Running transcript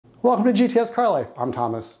Welcome to GTS Car Life. I'm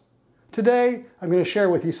Thomas. Today, I'm going to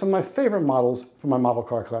share with you some of my favorite models from my model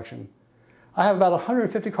car collection. I have about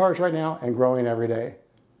 150 cars right now and growing every day.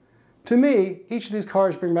 To me, each of these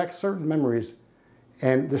cars bring back certain memories,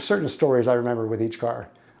 and there's certain stories I remember with each car.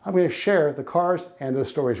 I'm going to share the cars and those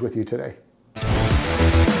stories with you today.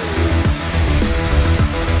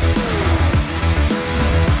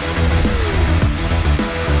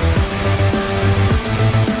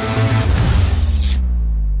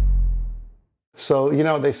 So, you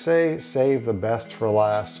know, they say save the best for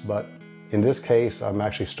last, but in this case, I'm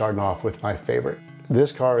actually starting off with my favorite.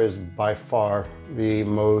 This car is by far the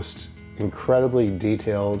most incredibly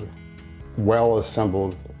detailed,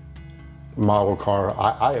 well-assembled model car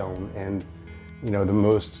I own, and, you know, the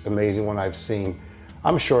most amazing one I've seen.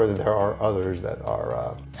 I'm sure that there are others that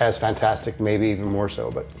are as fantastic, maybe even more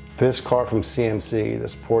so, but this car from CMC,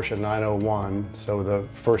 this Porsche 901, so the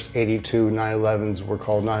first 82 911s were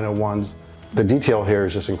called 901s. The detail here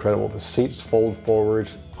is just incredible. The seats fold forward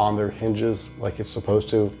on their hinges like it's supposed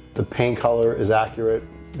to. The paint color is accurate.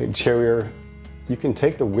 The interior, you can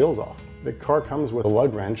take the wheels off. The car comes with a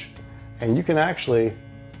lug wrench, and you can actually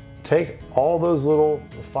take all those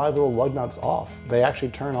five little lug nuts off. They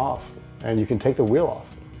actually turn off, and you can take the wheel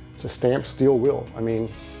off. It's a stamped steel wheel. I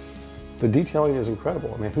mean, the detailing is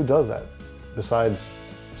incredible. I mean, who does that besides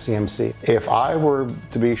CMC? If I were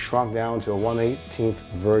to be shrunk down to a 1/18th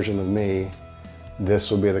version of me,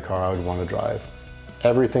 this would be the car I would want to drive.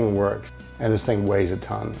 Everything works, and this thing weighs a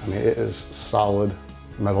ton. I mean, it is solid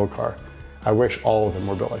metal car. I wish all of them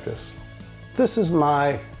were built like this. This is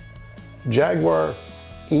my Jaguar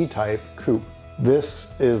E-Type Coupe.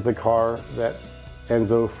 This is the car that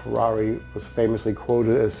Enzo Ferrari was famously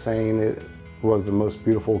quoted as saying it was the most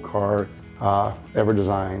beautiful car ever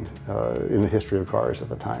designed in the history of cars at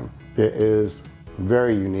the time. It is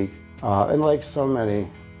very unique, and like so many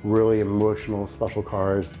really emotional, special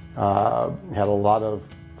cars, had a lot of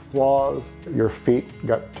flaws. Your feet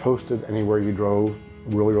got toasted anywhere you drove,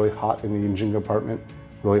 really, really hot in the engine compartment,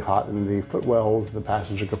 really hot in the footwells, the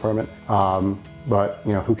passenger compartment. But,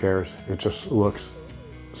 you know, who cares? It just looks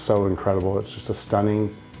so incredible. It's just a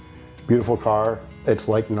stunning, beautiful car. It's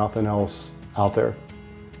like nothing else out there.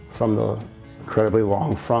 From the incredibly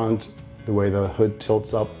long front, the way the hood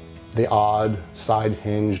tilts up, the odd side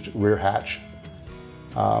hinged rear hatch,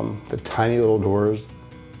 the tiny little doors.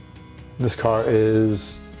 This car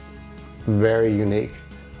is very unique.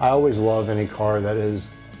 I always love any car that is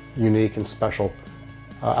unique and special.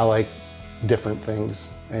 I like different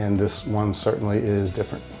things, and this one certainly is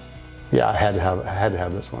different. Yeah, I had to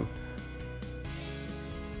have this one.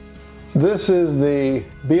 This is the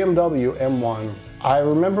BMW M1. I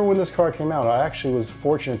remember when this car came out, I actually was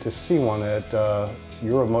fortunate to see one at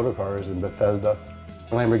Euro Motorcars in Bethesda.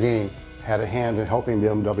 Lamborghini had a hand in helping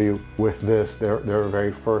BMW with this, their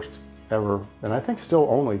very first ever, and I think still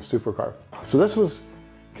only, supercar. So this was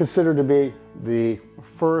considered to be the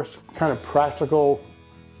first kind of practical,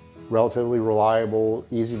 relatively reliable,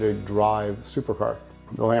 easy to drive supercar.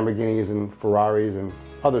 The Lamborghinis and Ferraris and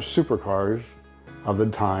other supercars of the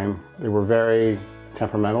time, they were very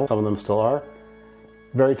temperamental. Some of them still are.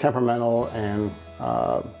 Very temperamental and,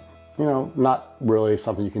 you know, not really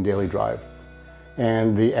something you can daily drive.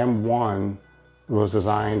 And the M1 was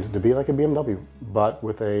designed to be like a BMW, but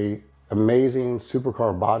with an amazing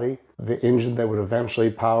supercar body, the engine that would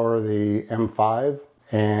eventually power the M5,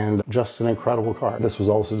 and just an incredible car. This was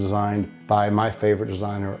also designed by my favorite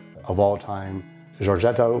designer of all time,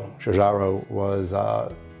 Giugiaro was,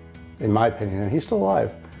 in my opinion, and he's still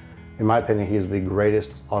alive. In my opinion, he's the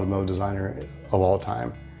greatest automotive designer of all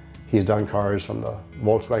time. He's done cars from the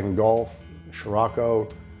Volkswagen Golf, Scirocco,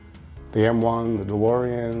 the M1, the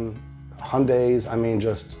DeLorean, Hyundais. I mean,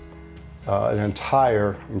 just an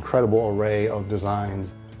entire incredible array of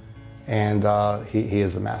designs, and he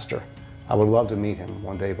is the master. I would love to meet him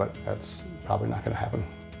one day, but that's probably not going to happen.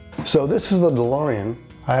 So this is the DeLorean.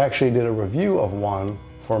 I actually did a review of one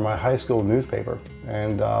for my high school newspaper,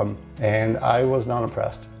 and I was not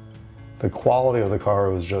impressed. The quality of the car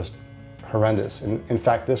was just horrendous. In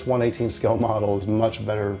fact, this 1/18 scale model is much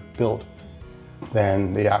better built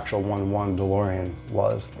than the actual 1/1 DeLorean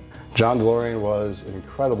was. John DeLorean was an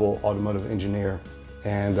incredible automotive engineer,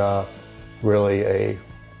 and really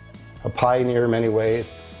a pioneer in many ways.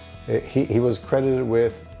 He was credited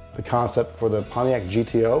with the concept for the Pontiac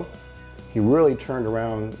GTO. He really turned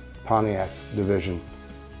around Pontiac division.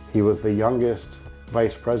 He was the youngest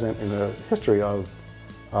vice president in the history of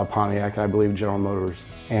Pontiac, and I believe General Motors,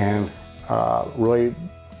 and really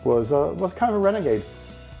was kind of a renegade,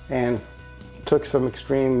 and took some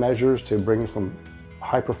extreme measures to bring some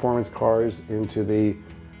high performance cars into the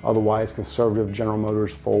otherwise conservative General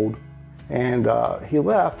Motors fold. And he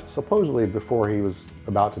left supposedly before he was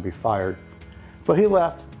about to be fired. But he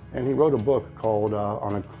left and he wrote a book called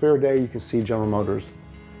On a Clear Day You Can See General Motors.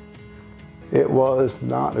 It was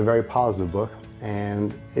not a very positive book,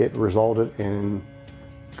 and it resulted in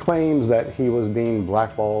claims that he was being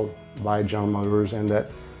blackballed by General Motors and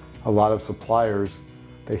that a lot of suppliers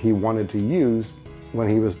that he wanted to use when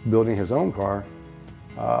he was building his own car,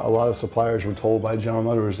 a lot of suppliers were told by General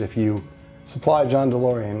Motors, if you supply John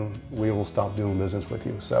DeLorean, we will stop doing business with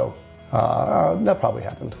you. So that probably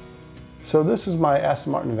happened. So this is my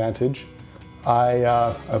Aston Martin Vantage.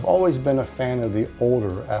 I've always been a fan of the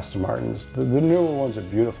older Aston Martins. The newer ones are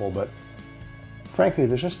beautiful, but frankly,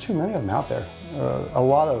 there's just too many of them out there. A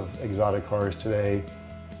lot of exotic cars today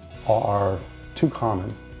are too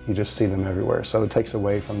common. You just see them everywhere, so it takes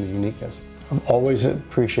away from the uniqueness. I've always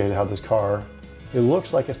appreciated how this car, it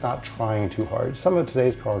looks like it's not trying too hard. Some of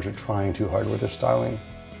today's cars are trying too hard with their styling.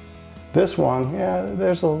 This one, yeah,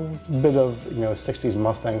 there's a bit of 60s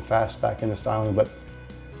Mustang fastback in the styling, but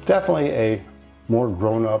definitely a more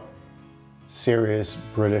grown-up, serious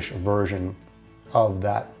British version of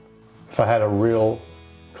that. If I had a real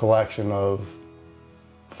collection of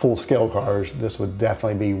full-scale cars, this would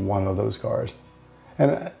definitely be one of those cars.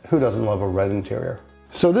 And who doesn't love a red interior?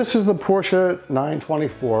 So this is the Porsche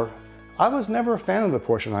 924. I was never a fan of the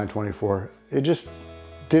Porsche 924. It just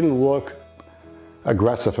didn't look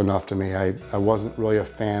aggressive enough to me. I wasn't really a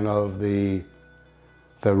fan of the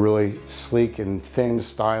really sleek and thin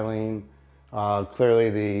styling.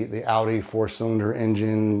 Clearly the Audi 4-cylinder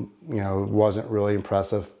engine, wasn't really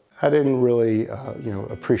impressive. I didn't really,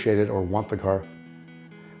 appreciate it or want the car.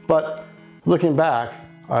 But looking back,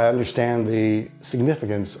 I understand the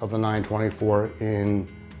significance of the 924 in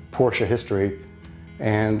Porsche history.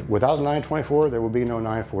 And without the 924, there would be no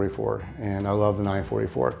 944. And I love the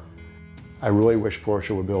 944. I really wish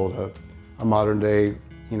Porsche would build a modern day,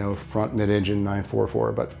 front mid-engine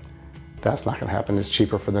 944, but that's not gonna happen. It's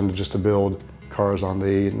cheaper for them to build cars on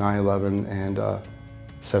the 911 and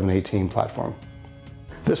 718 platform.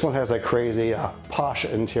 This one has a crazy posh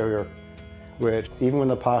interior, which even when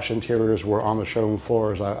the posh interiors were on the showroom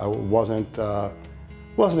floors, I wasn't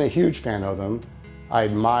a huge fan of them. I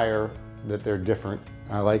admire that they're different.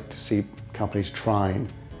 I like to see companies trying,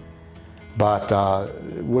 but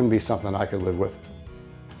it wouldn't be something I could live with.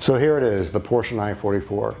 So here it is, the Porsche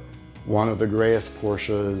 944, one of the greatest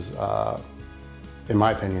Porsches, in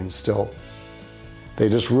my opinion, still. They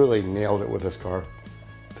just really nailed it with this car.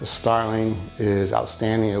 The styling is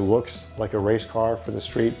outstanding. It looks like a race car for the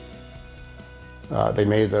street. They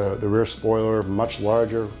made the rear spoiler much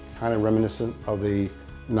larger, kind of reminiscent of the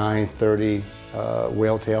 930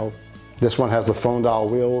 whale tail. This one has the phone dial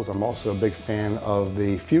wheels. I'm also a big fan of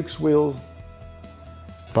the Fuchs wheels,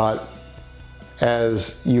 but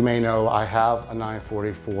as you may know, I have a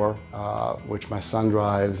 944, which my son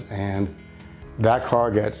drives, and that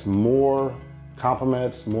car gets more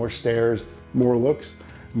compliments, more stares, more looks,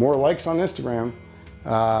 more likes on Instagram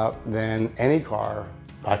than any car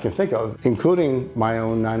I can think of, including my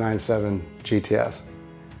own 997 GTS.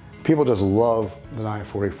 People just love the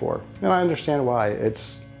 944, and I understand why.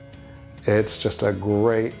 It's just a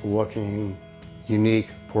great looking,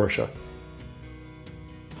 unique Porsche.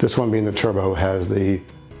 This one, being the turbo, has the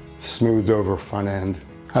smoothed over front end.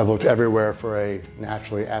 I've looked everywhere for a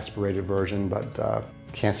naturally aspirated version, but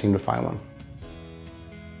can't seem to find one.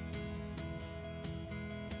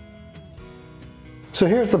 So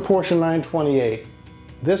here's the Porsche 928.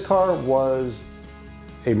 This car was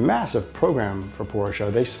a massive program for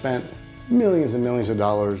Porsche. They spent millions and millions of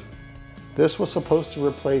dollars. This was supposed to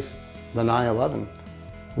replace the 911,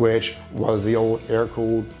 which was the old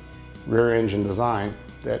air-cooled rear engine design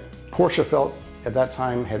that Porsche felt at that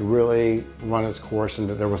time had really run its course and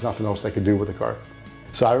that there was nothing else they could do with the car.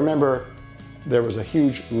 So I remember there was a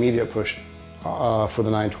huge media push for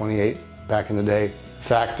the 928 back in the day. In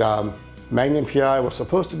fact, Magnum PI was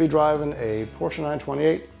supposed to be driving a Porsche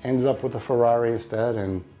 928, ended up with a Ferrari instead,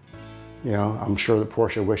 and I'm sure that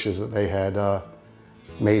Porsche wishes that they had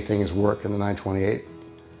made things work in the 928.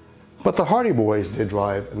 But the Hardy Boys did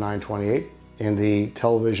drive a 928 in the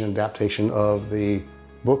television adaptation of the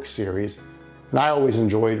book series. And I always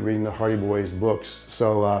enjoyed reading the Hardy Boys books.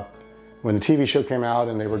 So when the TV show came out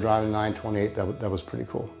and they were driving a 928, that was pretty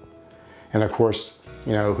cool. And of course,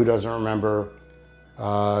 who doesn't remember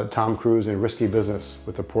Tom Cruise in Risky Business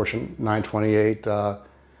with the Porsche 928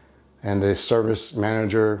 and the service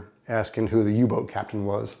manager asking who the U-boat captain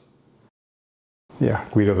was. Yeah,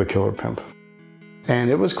 Guido the Killer Pimp. And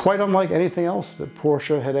it was quite unlike anything else that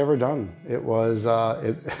Porsche had ever done. It was,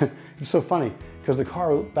 it's so funny because the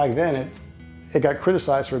car back then, it got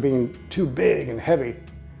criticized for being too big and heavy.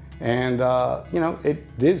 And, you know,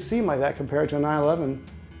 it did seem like that compared to a 911,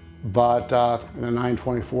 but, and a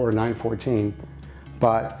 924 or 914.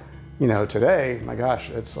 But, you know, today, my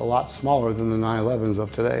gosh, it's a lot smaller than the 911s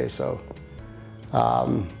of today. So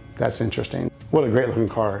that's interesting. What a great looking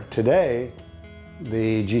car. Today,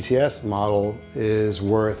 the GTS model is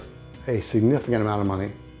worth a significant amount of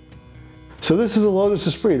money. So this is a Lotus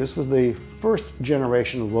Esprit. This was the first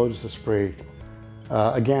generation of Lotus Esprit.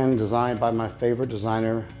 Again, designed by my favorite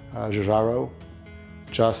designer, Jaguar.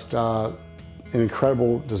 Just an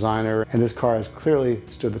incredible designer, and this car has clearly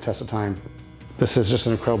stood the test of time. This is just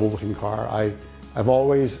an incredible looking car. I've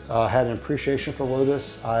always had an appreciation for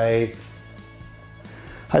Lotus. I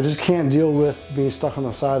just can't deal with being stuck on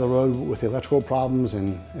the side of the road with electrical problems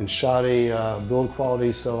and shoddy build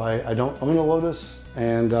quality, so I don't own a Lotus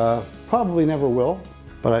and probably never will,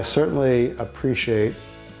 but I certainly appreciate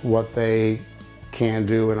what they can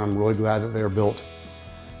do, and I'm really glad that they're built.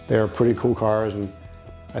 They're pretty cool cars, and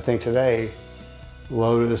I think today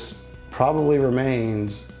Lotus probably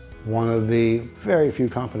remains one of the very few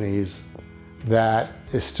companies that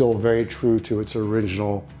is still very true to its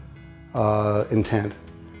original intent.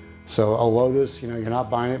 So a Lotus, you know, you're not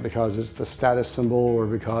buying it because it's the status symbol or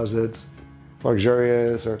because it's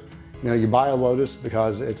luxurious, or, you know, you buy a Lotus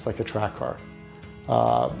because it's like a track car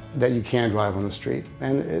that you can drive on the street.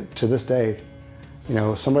 And to this day, you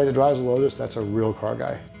know, somebody that drives a Lotus, that's a real car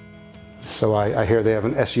guy. So I hear they have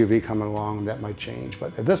an SUV coming along that might change,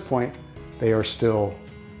 but at this point, they are still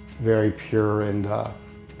very pure and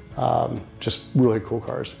just really cool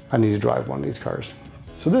cars. I need to drive one of these cars.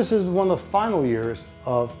 So this is one of the final years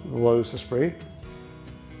of the Lotus Esprit.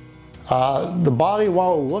 The body,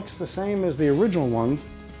 while it looks the same as the original ones,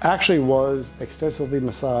 actually was extensively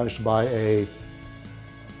massaged by a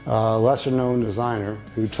lesser known designer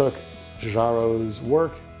who took Jaguar's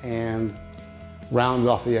work and rounded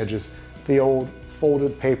off the edges. The old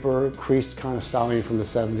folded paper, creased kind of styling from the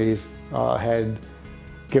 70s had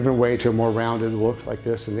given way to a more rounded look like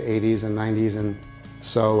this in the 80s and 90s, and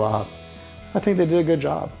so I think they did a good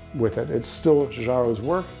job with it. It's still Jaguar's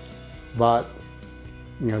work, but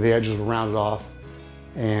you know, the edges were rounded off,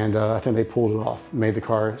 and I think they pulled it off, made the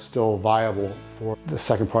car still viable for the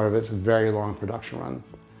second part of its very long production run.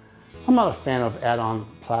 I'm not a fan of add-on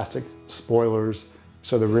plastic spoilers,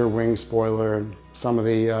 so the rear wing spoiler and some of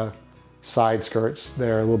the side skirts,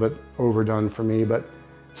 they're a little bit overdone for me, but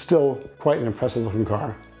still quite an impressive looking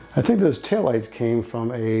car. I think those taillights came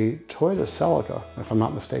from a Toyota Celica, if I'm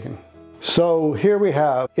not mistaken. So here we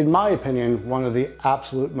have, in my opinion, one of the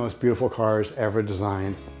absolute most beautiful cars ever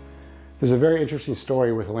designed. There's a very interesting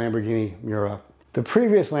story with the Lamborghini Miura. The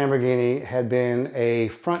previous Lamborghini had been a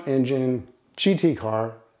front engine GT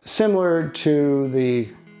car similar to the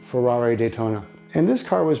Ferrari Daytona. And this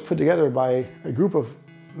car was put together by a group of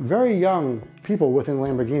very young people within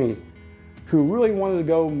Lamborghini who really wanted to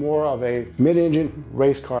go more of a mid-engine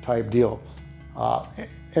race car type deal.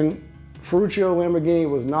 And Ferruccio Lamborghini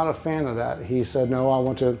was not a fan of that. He said, no, I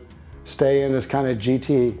want to stay in this kind of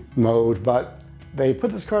GT mode, but they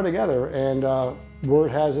put this car together, and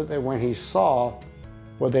word has it that when he saw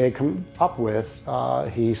what they had come up with,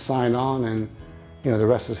 he signed on, and you know, the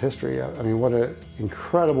rest is history. I mean, what an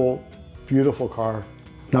incredible, beautiful car.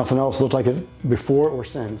 Nothing else looked like it before or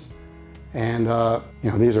since. And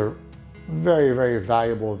you know, these are very, very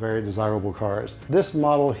valuable, very desirable cars. This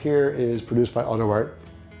model here is produced by Auto Art.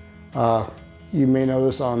 You may know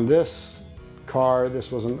this on this car.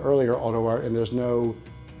 This was an earlier Auto Art, and there's no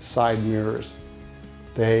side mirrors.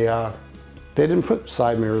 They didn't put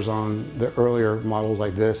side mirrors on the earlier models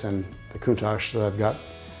like this and the Countach that I've got.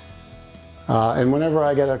 And whenever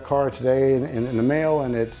I get a car today in the mail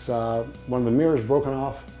and it's one of the mirrors broken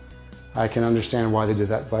off, I can understand why they did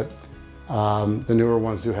that, but the newer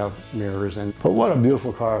ones do have mirrors. But what a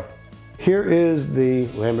beautiful car. Here is the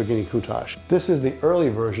Lamborghini Countach. This is the early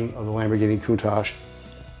version of the Lamborghini Countach,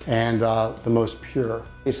 and the most pure.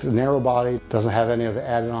 It's the narrow body, doesn't have any of the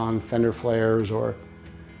added-on fender flares or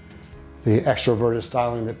the extroverted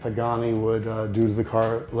styling that Pagani would do to the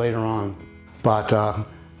car later on. But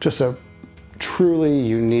just a truly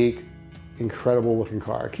unique, incredible looking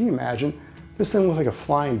car. Can you imagine? This thing looked like a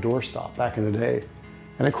flying doorstop back in the day.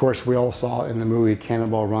 And of course, we all saw it in the movie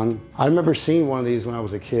Cannonball Run. I remember seeing one of these when I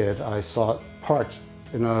was a kid. I saw it parked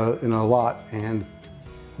in a lot and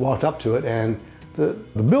walked up to it, and the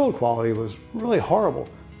build quality was really horrible.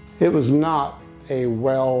 It was not a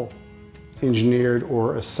well engineered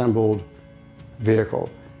or assembled vehicle.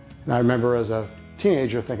 And I remember as a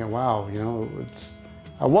teenager thinking, wow,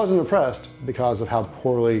 I wasn't impressed because of how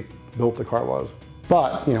poorly built the car was.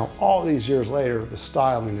 But, all these years later, the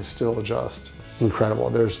styling is still just incredible.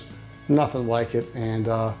 There's nothing like it, and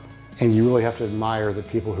you really have to admire the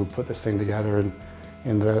people who put this thing together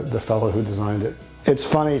and the fellow who designed it. It's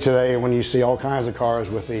funny today when you see all kinds of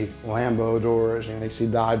cars with the Lambo doors, and they see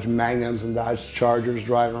Dodge Magnums and Dodge Chargers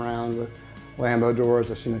driving around with Lambo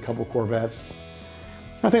doors. I've seen a couple Corvettes.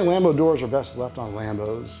 I think Lambo doors are best left on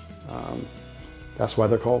Lambos. That's why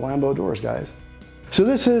they're called Lambo doors, guys. So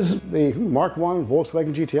this is the Mark I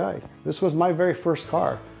Volkswagen GTI. This was my very first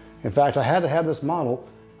car. In fact, I had to have this model.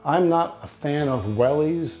 I'm not a fan of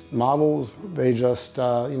Wellies models. They just,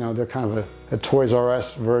 they're kind of a Toys R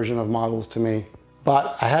Us version of models to me.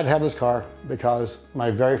 But I had to have this car because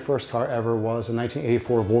my very first car ever was a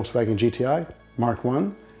 1984 Volkswagen GTI Mark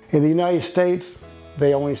I. In the United States,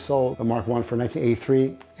 they only sold the Mark I for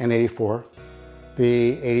 1983 and 84.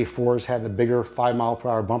 The 84s had the bigger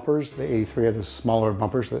 5-mile-per-hour bumpers. The 83 had the smaller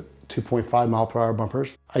bumpers, the 2.5-mile-per-hour bumpers.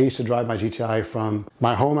 I used to drive my GTI from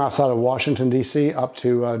my home outside of Washington, D.C. up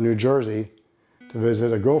to New Jersey to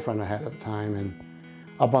visit a girlfriend I had at the time. And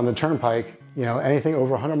up on the turnpike, anything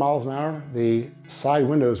over 100 miles an hour, the side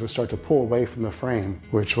windows would start to pull away from the frame,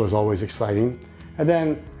 which was always exciting. And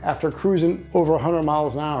then after cruising over 100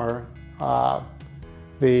 miles an hour,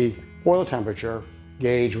 the oil temperature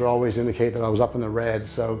gauge would always indicate that I was up in the red.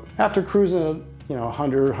 So after cruising,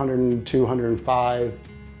 100, 102, 105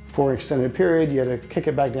 for an extended period, you had to kick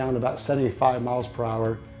it back down to about 75 miles per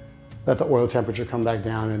hour, let the oil temperature come back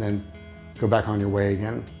down, and then go back on your way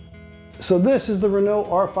again. So this is the Renault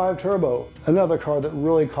R5 Turbo, another car that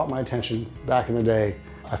really caught my attention back in the day.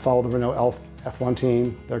 I followed the Renault F1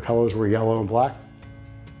 team. Their colors were yellow and black,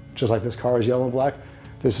 just like this car is yellow and black.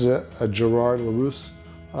 This is a Gerard LaRousse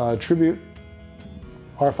tribute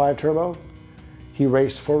R5 Turbo. He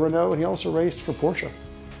raced for Renault, and he also raced for Porsche.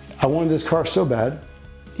 I wanted this car so bad.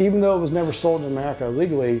 Even though it was never sold in America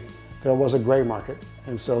legally, there was a gray market.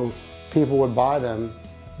 And so people would buy them,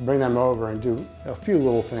 bring them over and do a few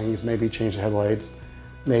little things, maybe change the headlights,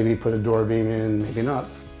 maybe put a door beam in, maybe not.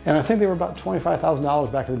 And I think they were about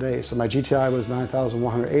 $25,000 back in the day. So my GTI was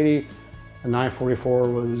 $9,180, and 944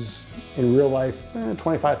 was in real life,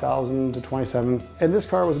 $25,000 to $27,000. And this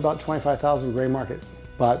car was about $25,000 gray market.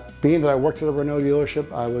 But being that I worked at a Renault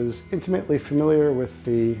dealership, I was intimately familiar with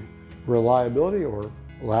the reliability or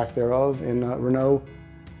lack thereof in Renault.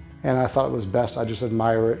 And I thought it was best I just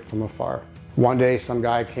admire it from afar. One day, some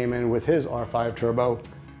guy came in with his R5 Turbo.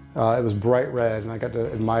 It was bright red, and I got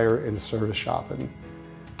to admire it in the service shop. And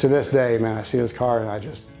to this day, man, I see this car and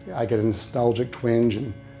I get a nostalgic twinge,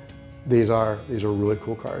 and these are really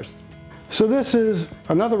cool cars. So this is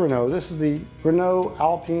another Renault. This is the Renault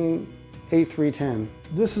Alpine A310.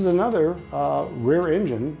 This is another rear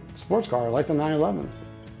engine sports car like the 911.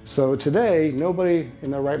 So today, nobody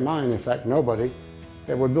in their right mind, in fact, nobody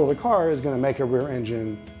that would build a car is going to make a rear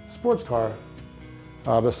engine sports car,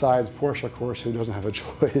 besides Porsche, of course, who doesn't have a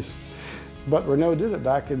choice. But Renault did it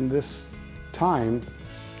back in this time.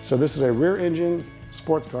 So this is a rear engine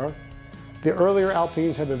sports car. The earlier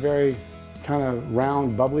Alpines had the very kind of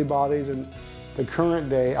round, bubbly bodies, and the current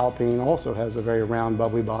day Alpine also has a very round,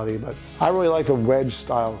 bubbly body, but I really like the wedge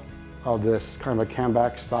style of this, kind of a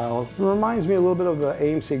camback style. It reminds me a little bit of the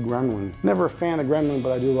AMC Gremlin. Never a fan of Gremlin,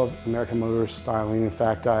 but I do love American Motors styling. In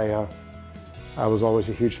fact, I was always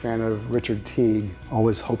a huge fan of Richard Teague.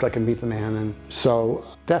 Always hoped I could meet the man, and so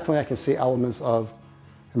definitely I can see elements of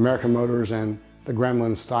American Motors and the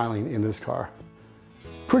Gremlin styling in this car.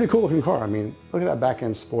 Pretty cool looking car. I mean, look at that back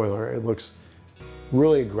end spoiler. It looks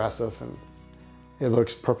really aggressive and it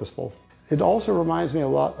looks purposeful. It also reminds me a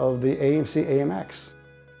lot of the AMC AMX.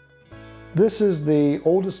 This is the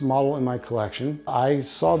oldest model in my collection. I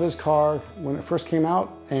saw this car when it first came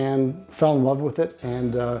out and fell in love with it,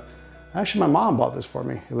 and actually my mom bought this for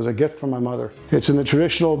me. It was a gift from my mother. It's in the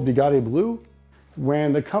traditional Bugatti blue.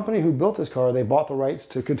 When the company who built this car, they bought the rights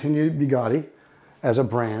to continue Bugatti as a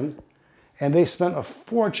brand, and they spent a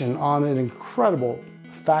fortune on an incredible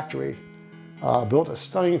factory. Built a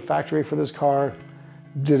stunning factory for this car,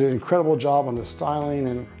 did an incredible job on the styling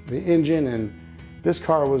and the engine, and this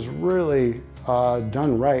car was really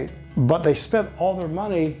done right. But they spent all their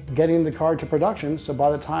money getting the car to production, so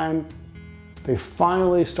by the time they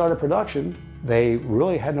finally started production, they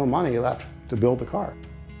really had no money left to build the car.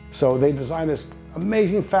 So they designed this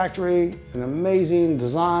amazing factory, an amazing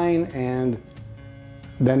design, and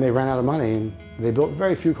then they ran out of money and they built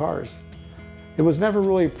very few cars. It was never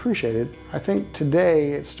really appreciated. I think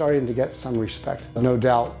today it's starting to get some respect. No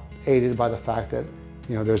doubt aided by the fact that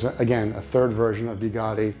there's, again, a third version of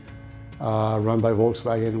Bugatti run by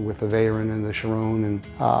Volkswagen with the Veyron and the Chiron.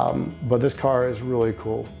 But this car is really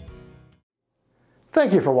cool.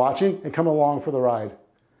 Thank you for watching and coming along for the ride.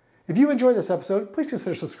 If you enjoyed this episode, please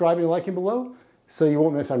consider subscribing and liking below so you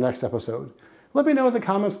won't miss our next episode. Let me know in the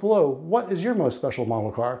comments below, what is your most special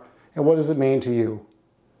model car and what does it mean to you?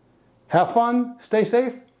 Have fun, stay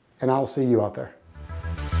safe, and I'll see you out there.